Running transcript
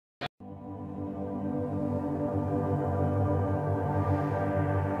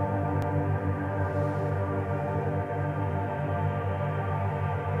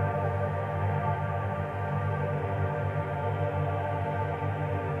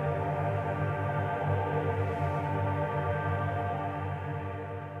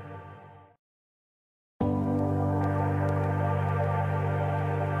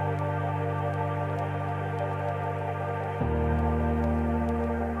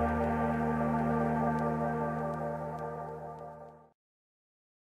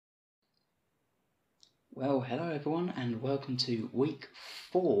Well, hello everyone and welcome to week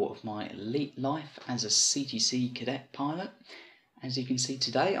 4 of my elite life as a CTC cadet pilot. As you can see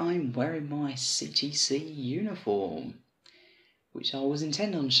today I'm wearing my CTC uniform, which I was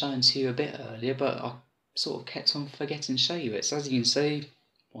intending on showing to you a bit earlier, but I sort of kept on forgetting to show you it. So as you can see,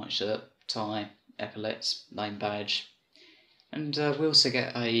 white shirt, tie, epaulets, name badge, and we also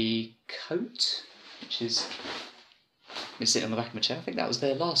get a coat, which is sitting on the back of my chair. I think that was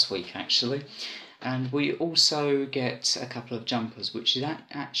there last week actually. And we also get a couple of jumpers, which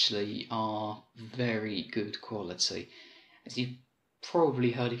actually are very good quality. As you've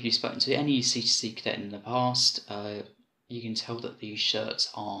probably heard if you've spoken to any CTC cadet in the past, you can tell that these shirts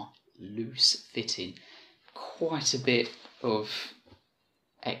are loose fitting. Quite a bit of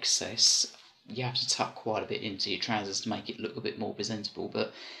excess. You have to tuck quite a bit into your trousers to make it look a bit more presentable,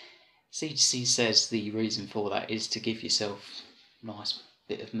 but CTC says the reason for that is to give yourself a nice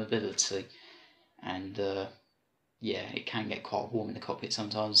bit of mobility. And yeah, it can get quite warm in the cockpit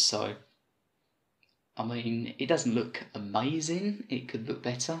sometimes, so I mean, it doesn't look amazing, it could look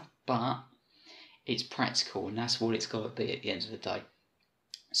better, but it's practical and that's what it's got to be at the end of the day.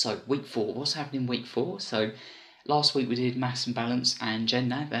 So week 4, what's happening in week 4? So last week we did mass and balance and gen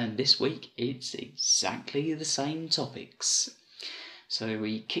nav, and this week it's exactly the same topics. So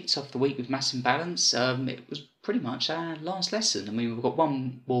we kicked off the week with mass and balance. It was pretty much our last lesson. I mean, we've got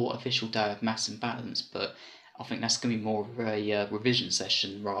one more official day of mass and balance, but I think that's going to be more of a revision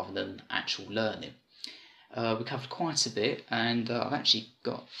session rather than actual learning. We covered quite a bit, and I've actually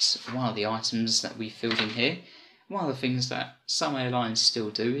got one of the items that we filled in here. One of the things that some airlines still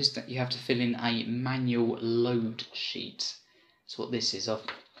do is that you have to fill in a manual load sheet. That's what this is. It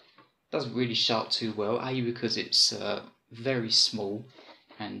doesn't really show up too well, A, because it's very small,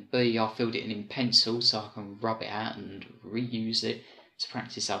 and B, I filled it in pencil so I can rub it out and reuse it to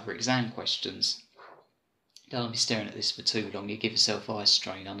practice other exam questions. Don't be staring at this for too long, you give yourself eye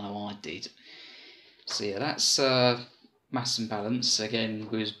strain, I know I did. So yeah, that's mass and balance. Again,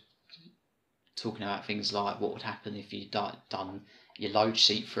 we was talking about things like what would happen if you'd done your load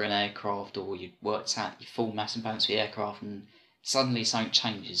sheet for an aircraft, or you'd worked out your full mass and balance for the aircraft and suddenly something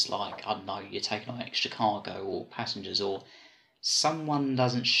changes, like, I don't know, you're taking on extra cargo or passengers, or someone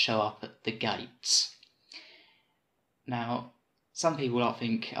doesn't show up at the gates. Now, some people might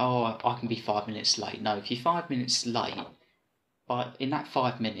think, oh, I can be 5 minutes late. No, if you're 5 minutes late, but in that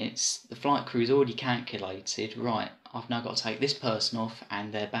 5 minutes, the flight crew's already calculated, right, I've now got to take this person off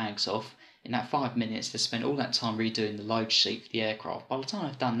and their bags off. In that 5 minutes, they spent all that time redoing the load sheet for the aircraft. By the time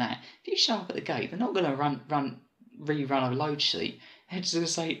they've done that, if you show up at the gate, they're not going to rerun a load sheet. They're just going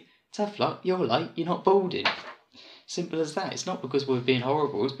to say, tough luck, you're late, you're not boarding. Simple as that. It's not because we're being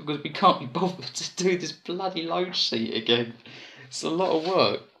horrible, it's because we can't be bothered to do this bloody load sheet again. It's a lot of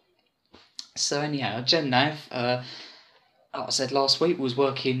work. So anyhow, gen nav, like I said last week, was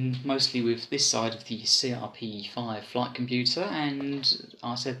working mostly with this side of the CRP5 flight computer, and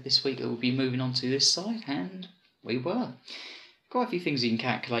I said this week it will be moving on to this side, and we were. Quite a few things you can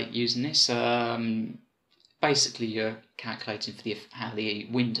calculate using this. Basically, you're calculating for how the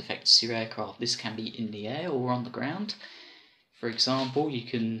wind affects your aircraft. This can be in the air or on the ground. For example, you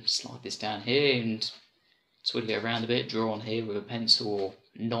can slide this down here and twiddle it around a bit, draw on here with a pencil or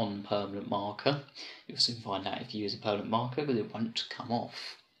non-permanent marker. You'll soon find out if you use a permanent marker, but it won't come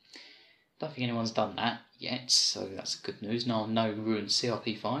off. Don't think anyone's done that yet, so that's good news. No ruined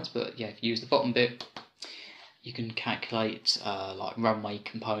CRP5s, but yeah, if you use the bottom bit, you can calculate like runway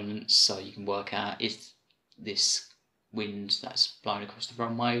components, so you can work out is this wind that's blowing across the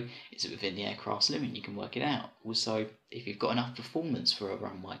runway, is it within the aircraft's limit? You can work it out. Also, if you've got enough performance for a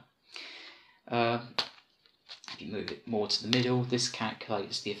runway. If you move it more to the middle, this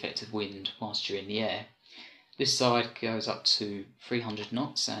calculates the effective wind whilst you're in the air. This side goes up to 300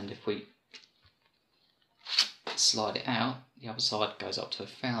 knots, and if we slide it out, the other side goes up to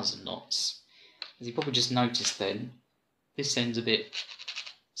 1,000 knots. As you probably just noticed then, this end's a bit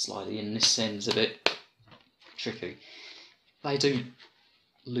slidey and this end's a bit tricky. They do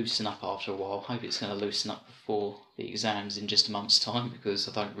loosen up after a while. Hope it's going to loosen up before the exams in just a month's time, because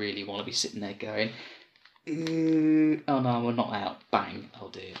I don't really want to be sitting there going, oh no, we're not out, bang, oh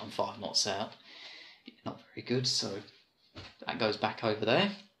dear, I'm 5 knots out. Not very good, so that goes back over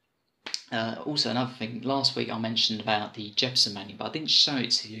there. Also another thing, last week I mentioned about the Jeppesen manual, but I didn't show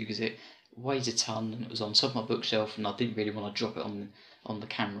it to you because it weighs a ton and it was on top of my bookshelf and I didn't really want to drop it on the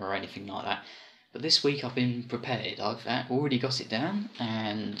camera or anything like that. But this week I've been prepared. I've already got it down,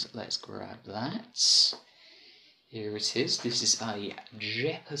 and let's grab that. Here it is. This is a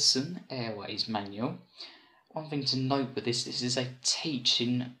Jeppesen Airways manual. One thing to note with this is a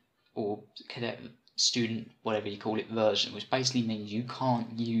teaching or cadet student, whatever you call it, version, which basically means you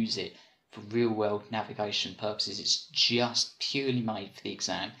can't use it for real world navigation purposes. It's just purely made for the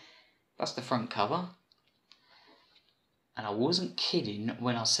exam. That's the front cover. And I wasn't kidding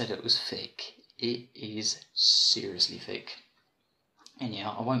when I said it was thick. It is seriously thick.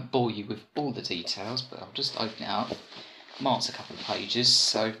 Anyhow, I won't bore you with all the details, but I'll just open it up, mark a couple of pages.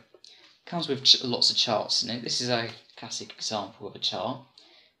 So it comes with lots of charts in it. This is a classic example of a chart.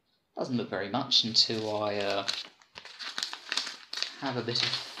 Doesn't look very much until I have a bit of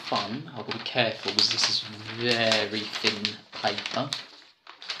fun. I've got to be careful because this is very thin paper.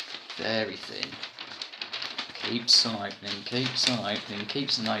 Very thin. Keeps on opening, keeps on opening,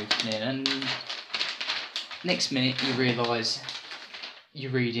 keeps on opening, and next minute you realise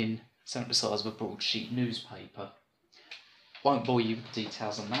you're reading something the size of a broadsheet newspaper. Won't bore you with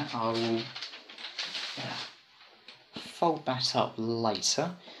details on that. I will fold that up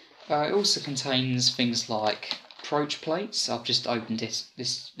later. It also contains things like approach plates. I've just opened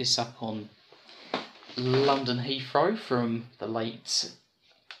this up on London Heathrow from the late,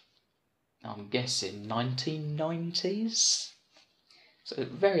 I'm guessing, 1990s. So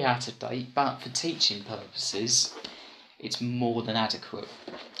very out of date, but for teaching purposes, it's more than adequate.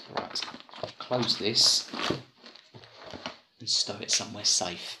 Right, I'll close this and stow it somewhere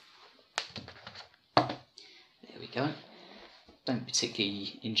safe. There we go. Don't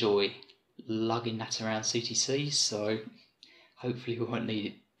particularly enjoy lugging that around CTC, so hopefully we won't need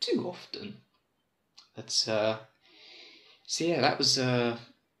it too often. But so yeah, that was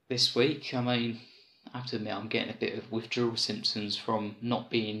this week. I mean, I have to admit I'm getting a bit of withdrawal symptoms from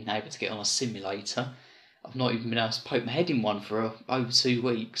not being able to get on a simulator. I've not even been able to poke my head in one for over 2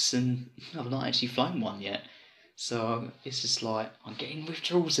 weeks, and I've not actually flown one yet. So it's just like, I'm getting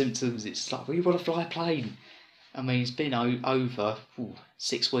withdrawal symptoms. It's like, we want to fly a plane. I mean, it's been over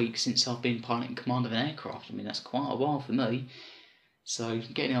 6 weeks since I've been piloting command of an aircraft. I mean, that's quite a while for me. So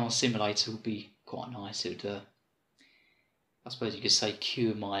getting on a simulator would be quite nice. It would, I suppose you could say,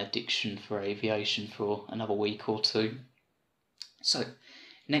 cure my addiction for aviation for another week or two. So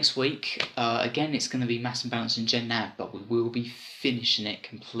next week, again, it's going to be mass and balance in Gen Nav, but we will be finishing it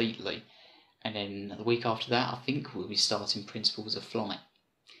completely. And then the week after that, I think we'll be starting Principles of Flight.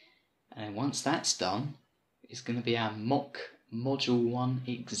 And then once that's done, it's going to be our mock Module 1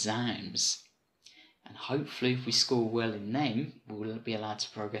 exams. And hopefully, if we score well in them, we'll be allowed to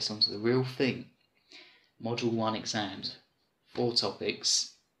progress onto the real thing. Module 1 exams. 4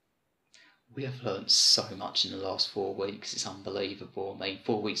 topics. We have learnt so much in the last 4 weeks, it's unbelievable. I mean,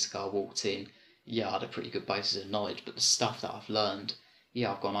 4 weeks ago I walked in, yeah, I had a pretty good basis of knowledge, but the stuff that I've learned,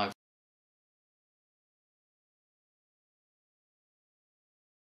 yeah, I've gone over.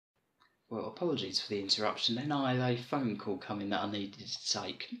 Well, apologies for the interruption. Then I had a phone call coming that I needed to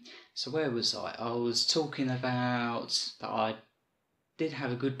take. So where was I? I was talking about that I did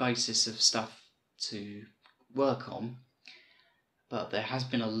have a good basis of stuff to work on, but there has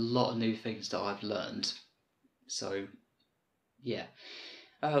been a lot of new things that I've learned. So, yeah.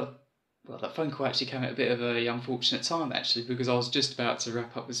 Well, that phone call actually came at a bit of a unfortunate time, actually, because I was just about to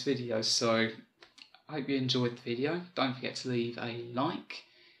wrap up this video. So, I hope you enjoyed the video. Don't forget to leave a like.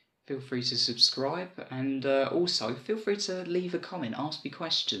 Feel free to subscribe, and also feel free to leave a comment, ask me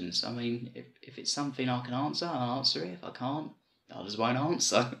questions. I mean, if it's something I can answer, I'll answer it. If I can't, I just won't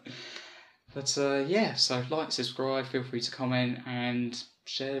answer. But yeah, so like, subscribe, feel free to comment, and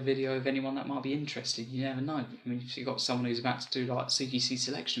share the video with anyone that might be interested. You never know. I mean, if you've got someone who's about to do like CTC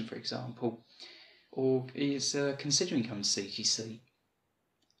selection, for example, or is considering coming to CTC,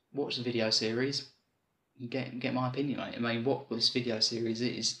 watch the video series and get my opinion on it. I mean, what this video series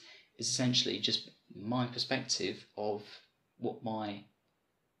is essentially just my perspective of what my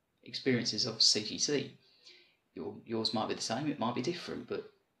experiences of CTC. Yours might be the same, it might be different, but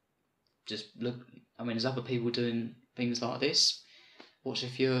just look. I mean, there's other people doing things like this. Watch a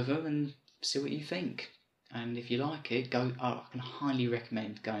few of them and see what you think. And if you like it, go. I can highly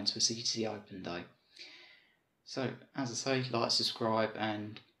recommend going to a CTC Open Day. So, as I say, like, subscribe,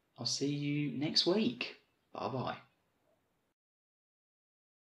 and I'll see you next week. Bye bye.